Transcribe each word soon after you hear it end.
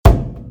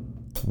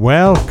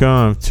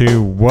Welcome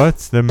to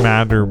What's the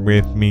Matter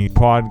With Me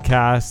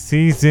podcast,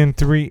 season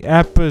 3,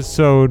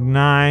 episode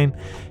 9.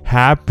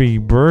 Happy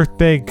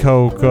birthday,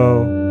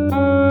 Coco.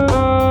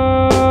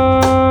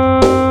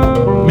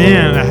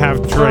 Man, I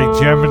have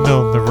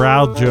trigeminal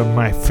neuralgia.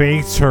 My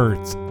face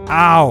hurts.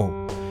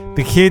 Ow.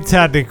 The kids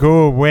had to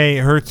go away.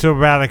 It hurt so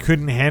bad I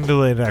couldn't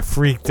handle it. I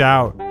freaked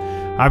out.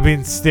 I've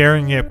been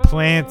staring at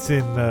plants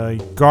in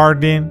the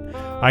garden.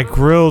 I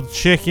grilled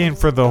chicken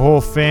for the whole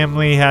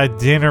family, had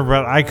dinner,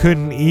 but I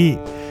couldn't eat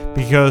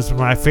because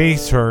my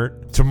face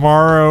hurt.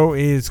 Tomorrow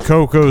is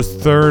Coco's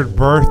 3rd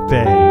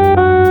birthday.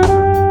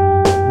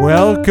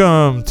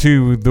 Welcome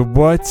to the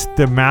What's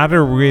the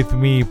Matter With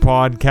Me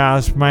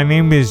podcast. My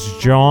name is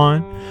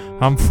John.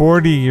 I'm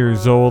 40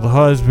 years old,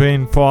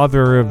 husband,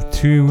 father of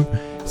 2,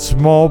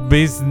 small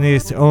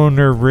business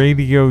owner,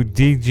 radio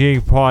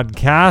DJ,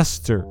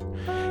 podcaster.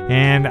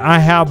 And I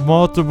have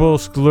multiple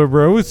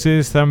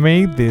sclerosis. I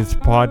made this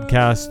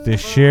podcast to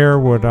share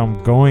what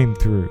I'm going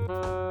through.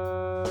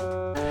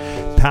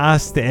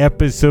 Past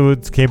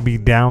episodes can be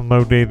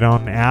downloaded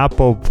on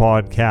Apple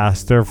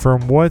Podcast or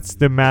from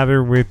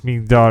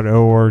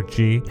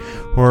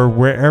what'sthematterwithme.org or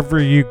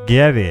wherever you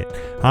get it.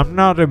 I'm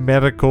not a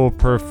medical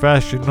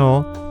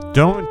professional.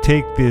 Don't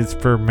take this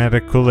for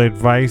medical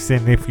advice,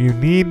 and if you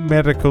need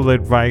medical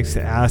advice,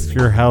 ask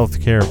your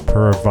healthcare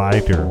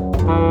provider.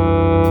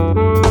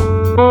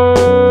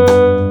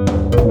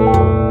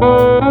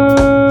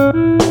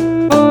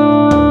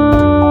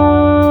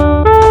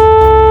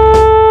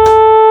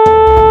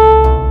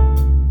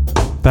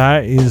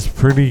 That is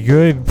pretty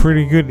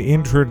good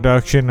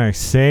introduction. I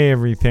say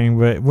everything,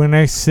 but when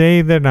I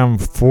say that I'm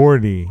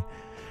 40,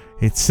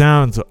 it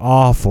sounds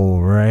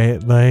awful,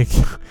 right? Like,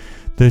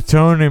 the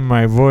tone in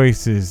my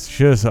voice is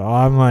just,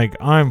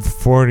 I'm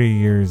 40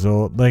 years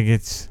old. Like,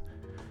 it's,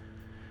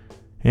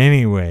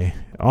 anyway,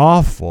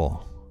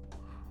 awful.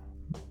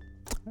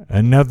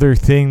 Another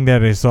thing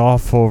that is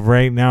awful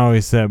right now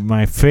is that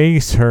my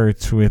face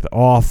hurts with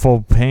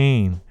awful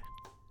pain.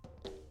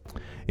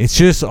 It's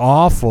just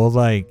awful.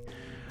 Like,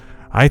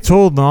 I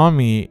told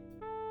Nami,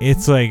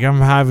 it's like I'm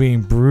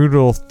having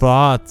brutal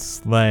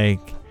thoughts, like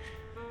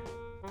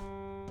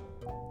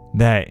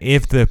that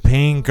if the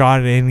pain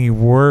got any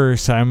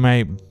worse, I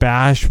might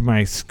bash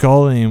my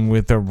skull in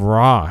with a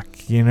rock.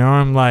 You know,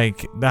 I'm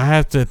like, I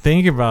have to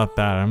think about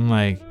that. I'm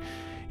like,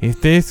 if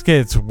this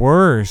gets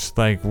worse,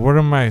 like, what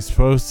am I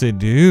supposed to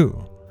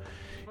do?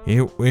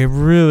 It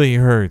really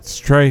hurts.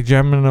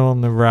 Trigeminal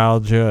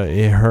neuralgia,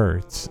 it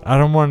hurts. I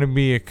don't want to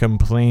be a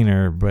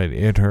complainer, but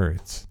it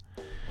hurts.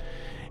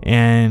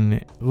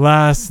 And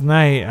last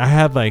night, I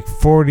had like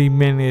 40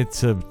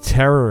 minutes of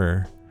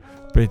terror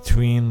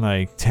between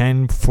like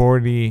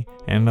 10:40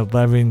 and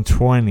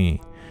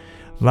 11:20.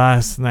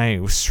 Last night,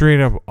 it was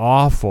straight up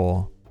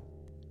awful.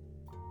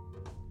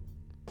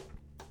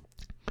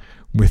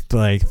 With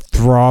like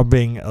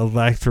throbbing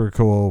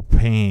electrical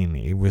pain.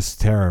 It was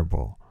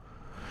terrible.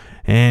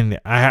 And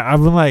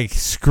I'm like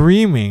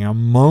screaming.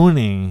 I'm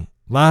moaning.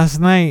 Last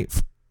night,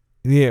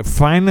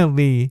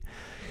 finally,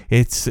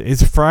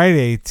 it's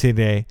Friday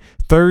today.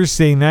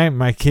 Thursday night,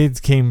 my kids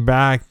came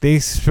back. They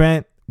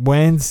spent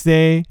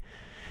Wednesday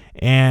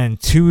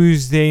and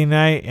Tuesday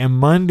night and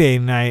Monday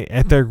night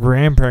at their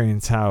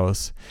grandparents'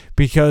 house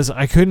because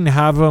I couldn't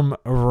have them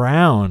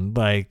around.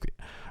 Like,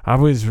 I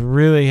was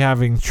really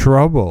having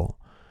trouble.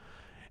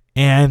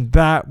 And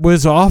that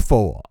was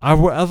awful. I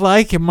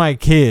like my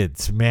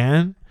kids,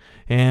 man.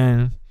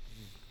 And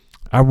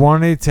I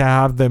wanted to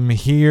have them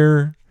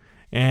here.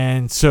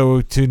 And so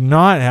to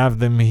not have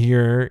them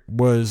here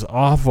was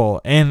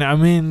awful. And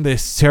I'm in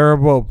this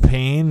terrible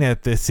pain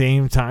at the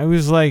same time. It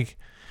was like,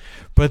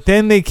 but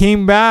then they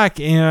came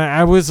back and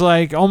I was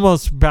like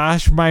almost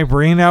bashed my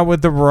brain out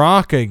with the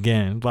rock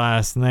again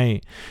last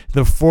night.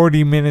 The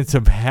 40 minutes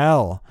of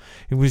hell.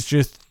 It was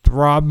just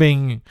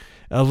throbbing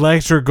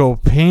electrical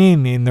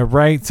pain in the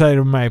right side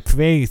of my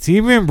face.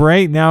 Even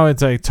right now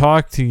as I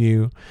talk to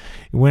you,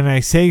 when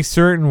I say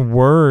certain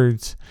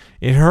words,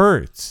 it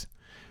hurts.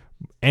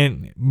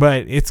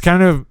 But it's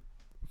kind of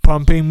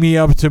pumping me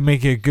up to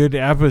make a good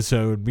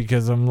episode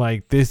because I'm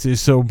like, this is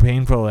so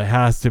painful, it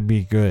has to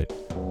be good.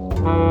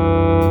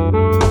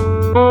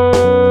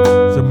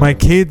 So my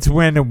kids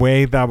went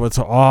away. That was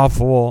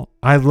awful.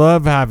 I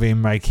love having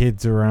my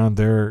kids around.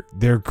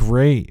 They're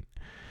great.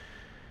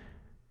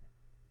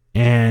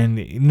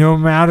 And no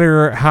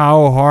matter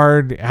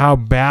how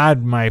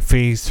bad my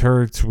face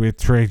hurts with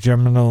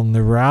trigeminal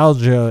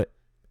neuralgia,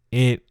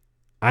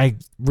 I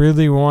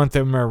really want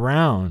them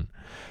around.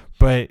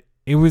 But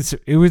it was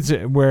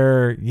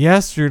where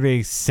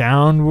yesterday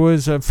sound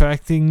was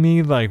affecting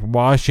me, like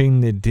washing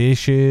the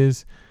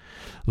dishes,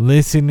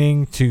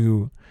 listening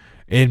to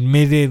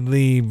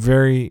admittedly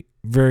very,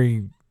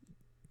 very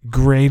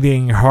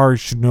grating,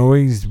 harsh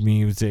noise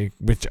music,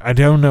 which I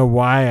don't know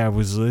why I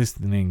was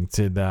listening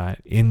to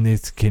that in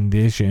this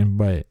condition,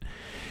 but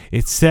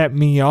it set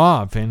me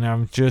off and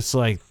I'm just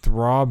like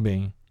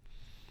throbbing.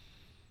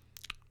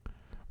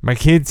 My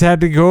kids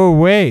had to go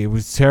away. It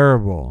was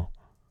terrible.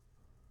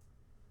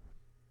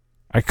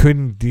 I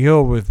couldn't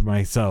deal with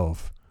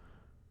myself.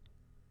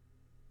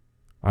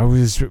 I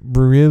was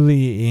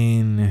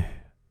really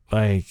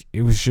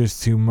it was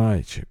just too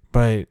much.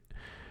 But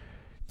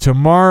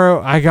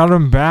tomorrow, I got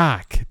them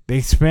back.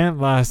 They spent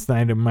last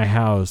night at my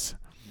house.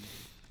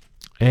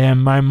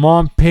 And my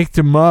mom picked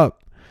them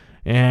up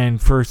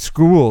and for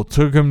school,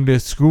 took them to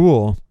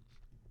school.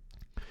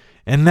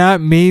 And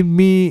that made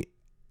me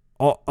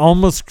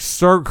almost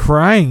start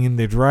crying in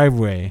the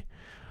driveway.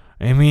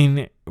 I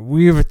mean,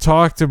 we've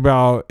talked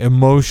about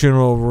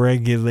emotional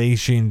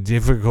regulation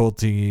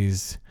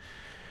difficulties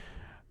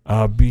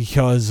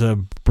because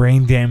of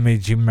brain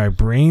damage in my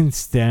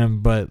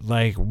brainstem, but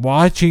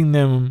watching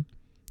them,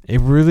 it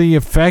really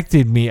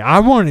affected me. I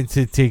wanted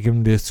to take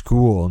them to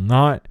school,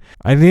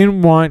 I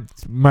didn't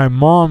want my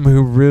mom,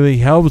 who really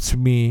helps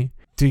me,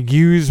 to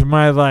use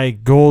my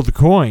gold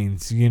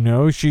coins,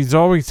 she's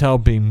always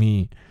helping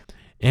me.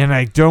 And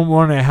I don't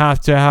want to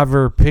have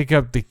her pick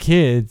up the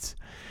kids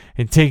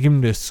and take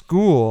them to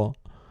school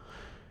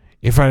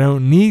if I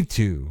don't need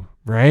to,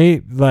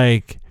 right?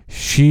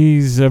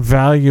 She's a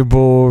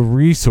valuable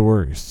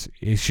resource.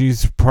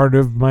 She's part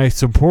of my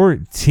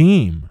support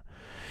team.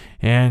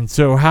 And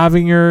so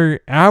having her,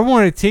 I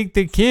want to take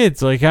the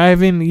kids. I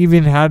haven't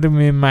even had them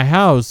in my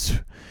house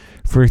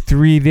for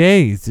 3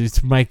 days.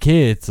 It's my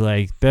kids.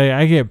 I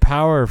get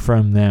power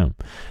from them.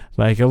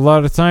 A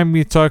lot of time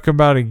we talk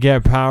about it,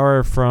 get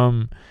power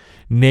from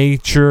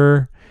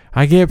nature.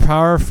 I get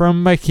power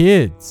from my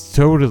kids,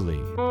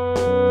 totally.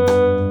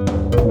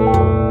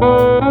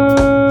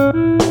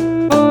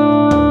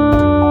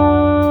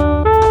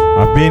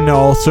 I've been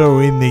also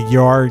in the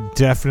yard,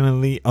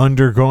 definitely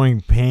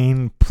undergoing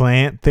pain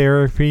plant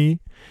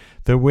therapy.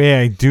 The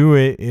way I do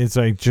it is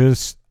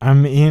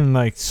I'm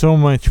in so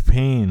much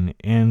pain,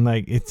 and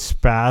it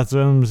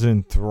spasms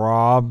and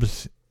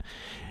throbs,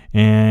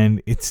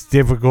 and it's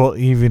difficult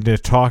even to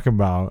talk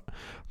about,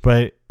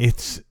 but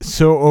it's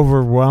so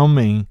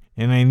overwhelming,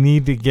 and I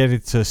need to get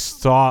it to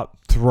stop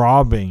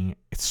throbbing,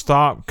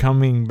 stop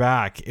coming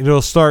back.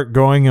 It'll start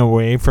going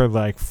away for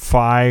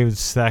 5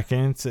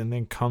 seconds and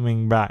then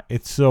coming back.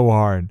 It's so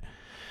hard.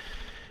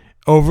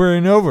 Over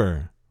and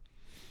over.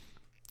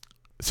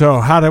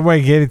 So how do I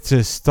get it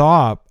to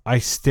stop? I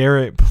stare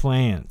at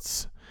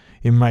plants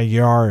in my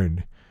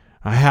yard.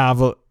 I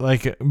have a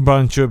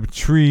bunch of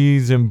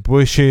trees and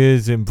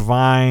bushes and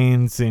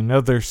vines and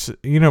other,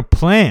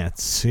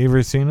 plants. You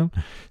ever seen them?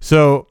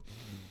 So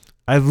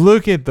I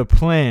look at the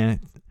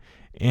plant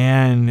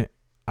and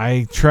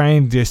I try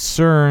and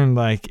discern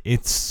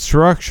its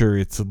structure,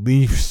 its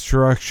leaf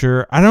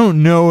structure. I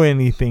don't know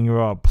anything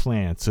about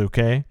plants,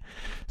 okay?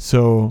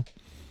 So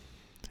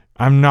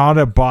I'm not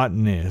a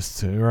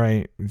botanist,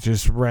 right?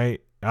 Just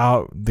right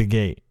out the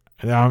gate.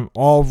 I'm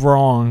all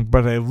wrong,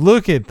 but I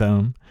look at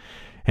them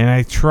and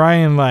I try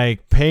and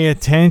pay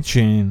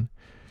attention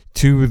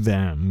to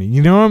them.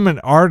 I'm an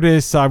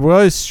artist. I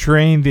was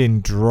trained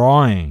in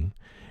drawing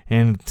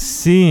and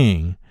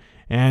seeing.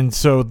 And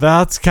so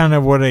that's kind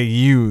of what I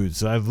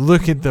use. I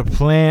look at the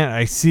plant,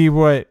 I see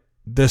what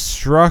the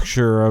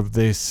structure of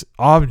this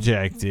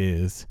object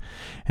is,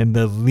 and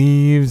the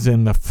leaves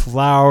and the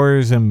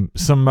flowers, and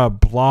some are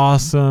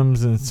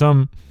blossoms, and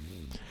some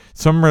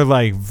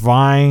are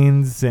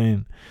vines,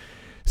 and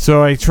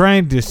so I try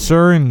and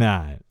discern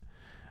that.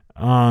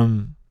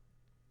 And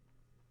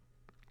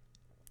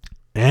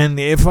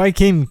if I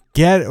can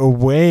get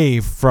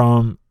away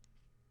from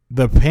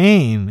the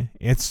pain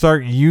and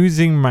start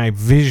using my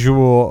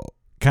visual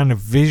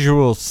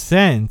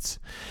sense,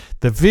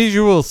 the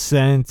visual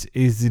sense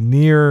is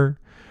near.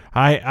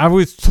 I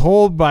was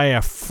told by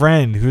a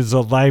friend who's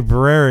a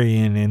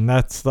librarian, and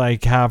that's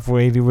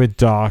halfway to a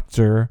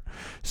doctor.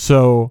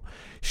 So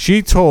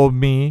she told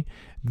me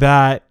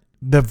that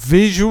the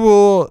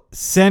visual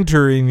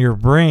center in your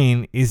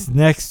brain is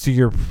next to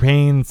your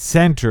pain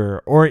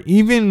center, or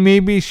even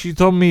maybe she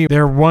told me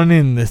they're one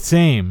and the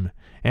same.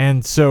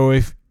 And so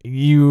if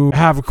you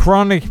have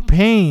chronic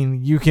pain,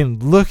 you can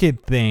look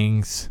at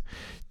things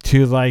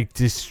to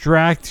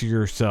distract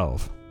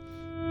yourself.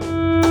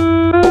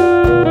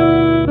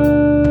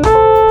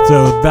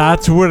 So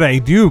that's what I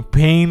do,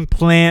 pain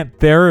plant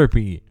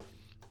therapy.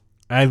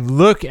 I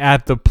look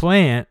at the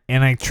plant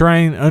and I try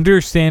and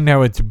understand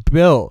how it's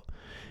built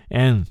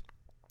and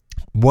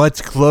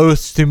what's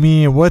close to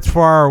me and what's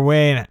far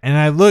away. And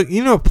I look,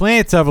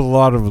 plants have a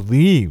lot of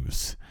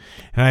leaves.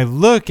 And I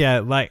look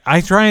at,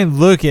 I try and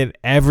look at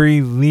every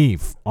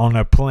leaf on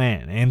a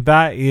plant. And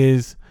that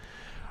is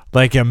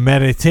a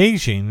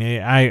meditation.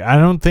 I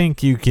don't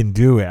think you can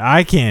do it.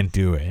 I can't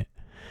do it.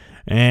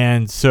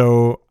 And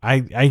so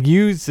I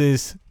use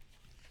this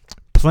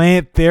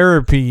plant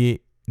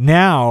therapy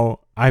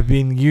now. I've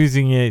been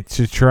using it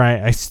to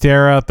I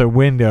stare out the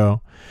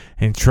window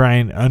and try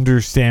and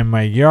understand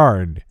my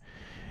yard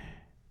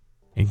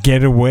and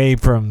get away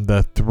from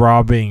the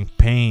throbbing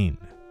pain.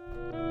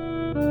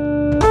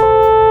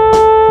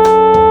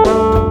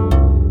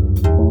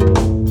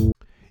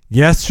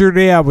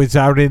 Yesterday, I was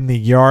out in the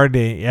yard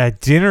at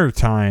dinner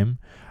time.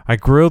 I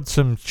grilled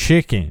some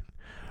chicken.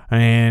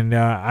 And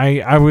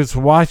I was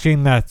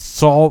watching that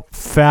salt,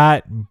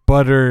 fat,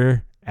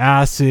 butter,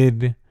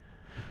 acid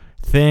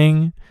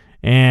thing,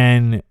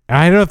 and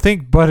I don't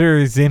think butter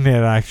is in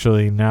it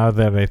actually, now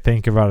that I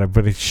think about it,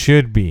 but it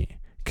should be,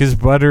 because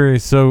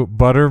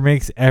butter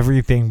makes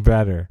everything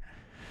better.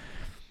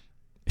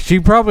 She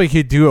probably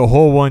could do a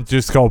whole one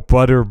just called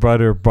butter,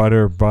 butter,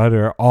 butter,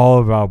 butter, all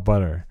about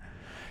butter.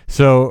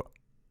 So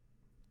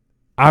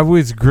I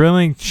was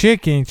grilling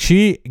chicken.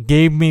 She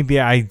gave me the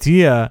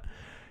idea.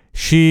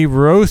 She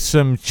roasts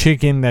some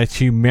chicken that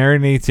she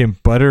marinates in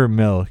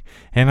buttermilk.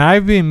 And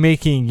I've been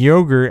making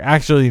yogurt.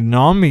 Actually,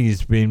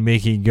 Nami's been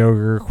making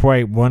yogurt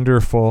quite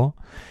wonderful.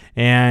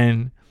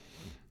 And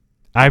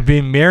I've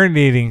been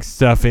marinating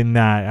stuff in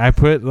that. I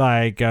put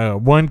like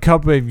 1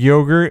 cup of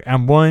yogurt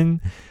and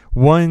one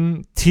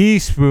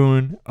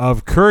teaspoon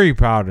of curry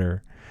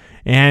powder.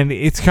 And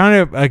it's kind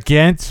of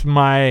against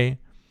my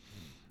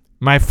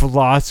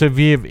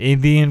philosophy of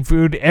Indian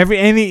food.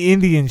 Any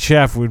Indian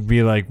chef would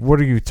be like, "What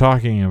are you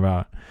talking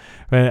about?"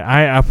 But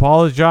I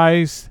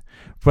apologize.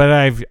 But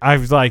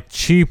I've like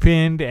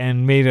cheapened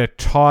and made a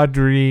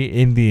tawdry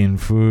Indian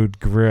food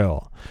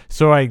grill.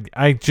 So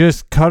I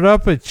just cut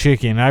up a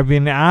chicken. I've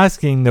been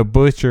asking the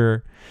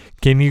butcher,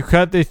 "Can you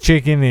cut the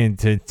chicken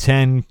into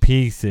 10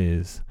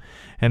 pieces?"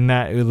 And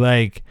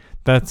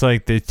that's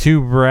like the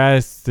 2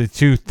 breasts, the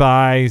 2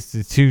 thighs,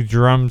 the 2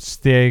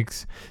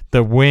 drumsticks,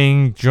 the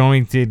wing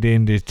jointed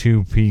into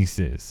 2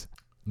 pieces.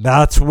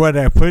 That's what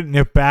I put in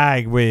a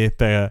bag with.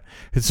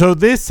 So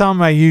this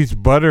time I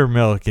used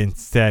buttermilk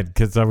instead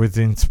because I was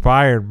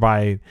inspired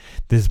by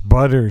this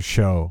butter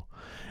show.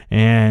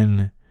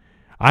 And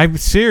I'm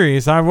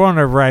serious. I want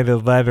to write a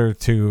letter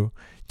to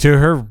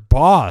her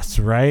boss,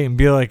 right? And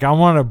be like, "I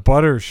want a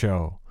butter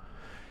show."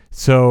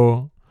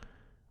 So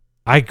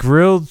I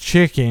grilled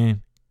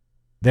chicken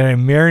that I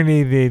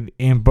marinated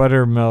in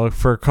buttermilk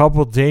for a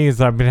couple days.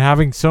 I've been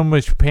having so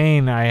much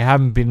pain, I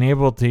haven't been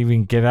able to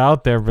even get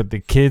out there, but the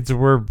kids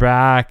were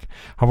back.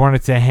 I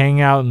wanted to hang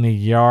out in the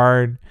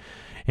yard,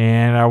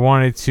 and I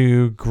wanted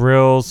to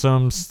grill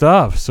some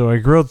stuff. So I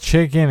grilled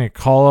chicken and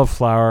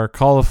cauliflower.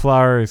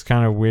 Cauliflower is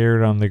kind of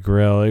weird on the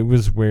grill. It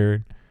was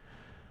weird.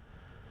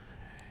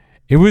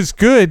 It was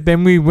good.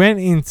 Then we went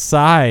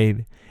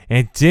inside,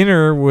 and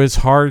dinner was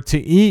hard to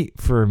eat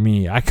for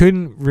me. I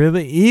couldn't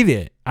really eat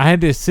it. I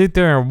had to sit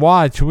there and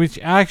watch, which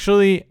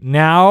actually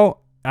now,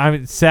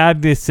 I'm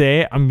sad to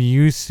say, I'm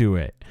used to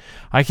it.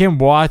 I can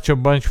watch a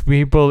bunch of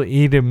people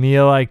eat a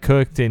meal I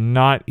cooked and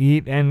not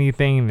eat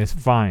anything, and it's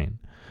fine.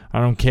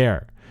 I don't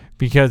care.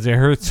 Because it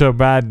hurts so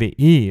bad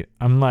to eat.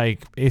 I'm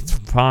like, it's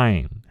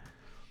fine.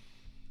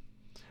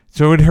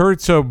 So it hurt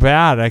so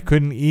bad I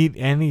couldn't eat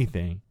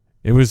anything.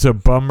 It was a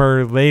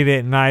bummer. Late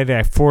at night,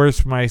 I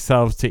forced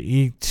myself to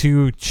eat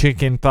 2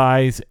 chicken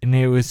thighs, and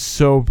it was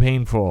so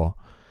painful.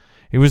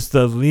 It was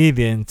the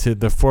lead-in to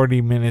the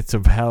 40 minutes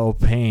of hell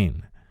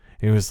pain.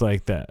 It was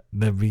like the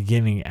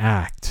beginning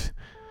act.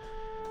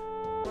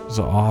 It was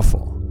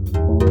awful.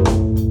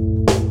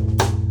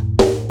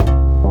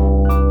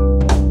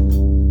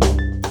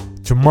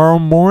 Tomorrow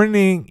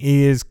morning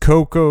is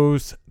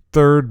Coco's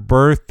 3rd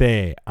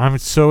birthday. I'm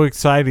so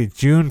excited.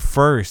 June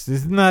 1st.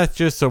 Isn't that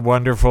just a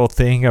wonderful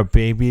thing? A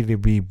baby to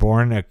be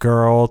born, a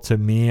girl to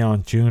me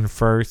on June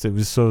 1st. It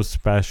was so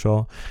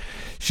special.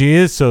 She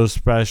is so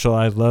special.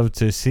 I'd love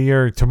to see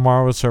her.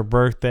 Tomorrow's her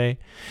birthday.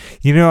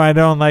 You know, I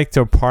don't like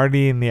to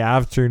party in the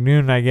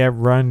afternoon. I get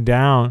run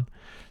down.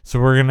 So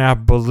we're going to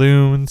have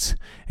balloons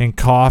and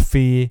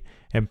coffee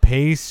and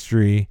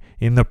pastry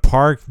in the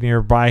park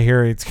nearby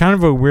here. It's kind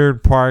of a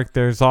weird park.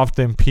 There's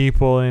often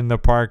people in the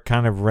park,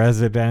 kind of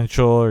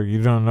residential, or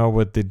you don't know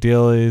what the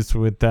deal is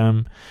with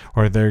them,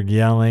 or they're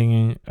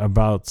yelling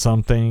about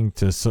something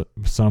to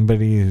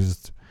somebody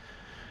who's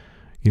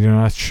you're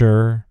not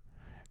sure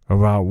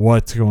about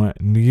what's going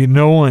on.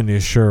 No one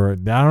is sure. I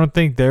don't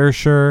think they're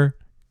sure.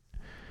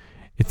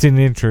 It's an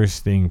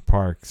interesting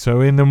park.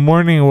 So in the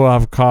morning we'll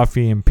have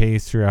coffee and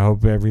pastry. I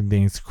hope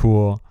everything's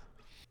cool.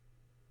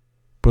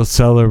 We'll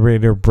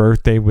celebrate her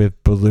birthday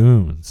with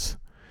balloons.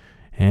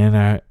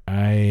 And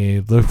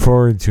I look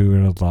forward to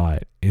it a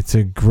lot. It's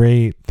a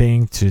great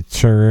thing to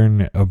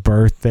turn a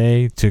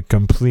birthday, to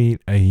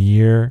complete a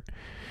year,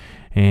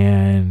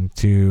 and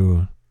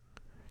to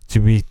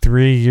be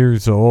 3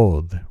 years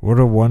old. What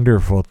a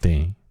wonderful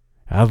thing.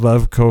 I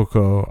love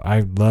Coco.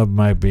 I love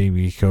my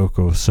baby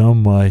Coco so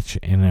much,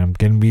 and I'm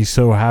going to be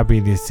so happy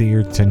to see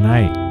her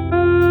tonight.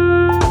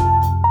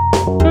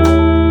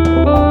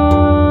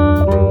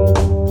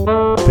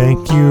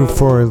 Thank you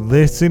for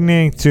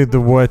listening to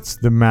the What's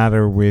the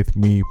Matter with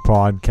Me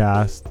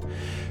podcast.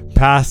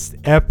 Past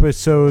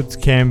episodes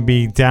can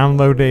be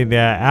downloaded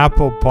at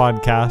Apple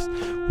Podcasts,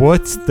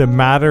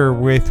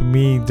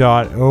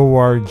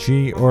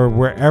 what'sthematterwithme.org, or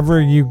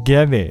wherever you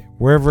get it,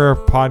 wherever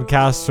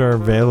podcasts are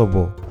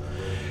available.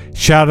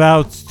 Shout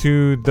outs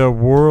to the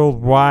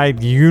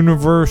worldwide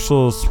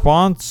universal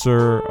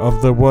sponsor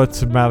of the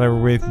What's the Matter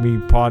with Me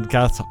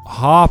podcast,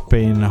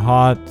 Hoppin'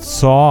 Hot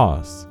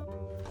Sauce.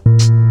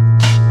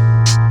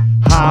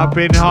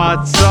 Hoppin'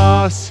 Hot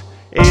Sauce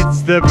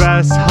It's the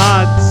best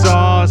hot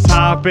sauce,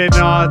 hoppin'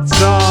 hot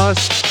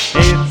sauce.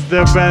 It's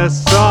the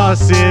best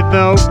sauce in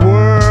the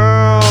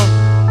world.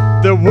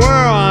 The world,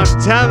 I'm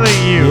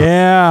telling you.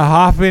 Yeah,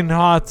 Hoppin'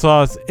 Hot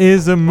Sauce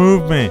is a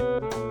movement.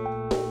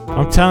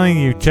 I'm telling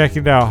you, check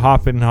it out,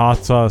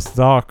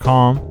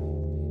 hoppinhotsauce.com.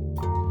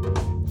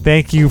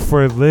 Thank you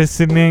for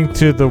listening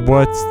to the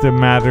What's the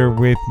Matter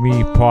with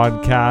Me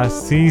podcast,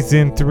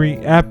 Season 3,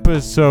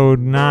 Episode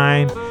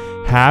 9.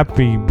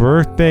 Happy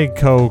birthday,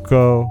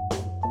 Coco.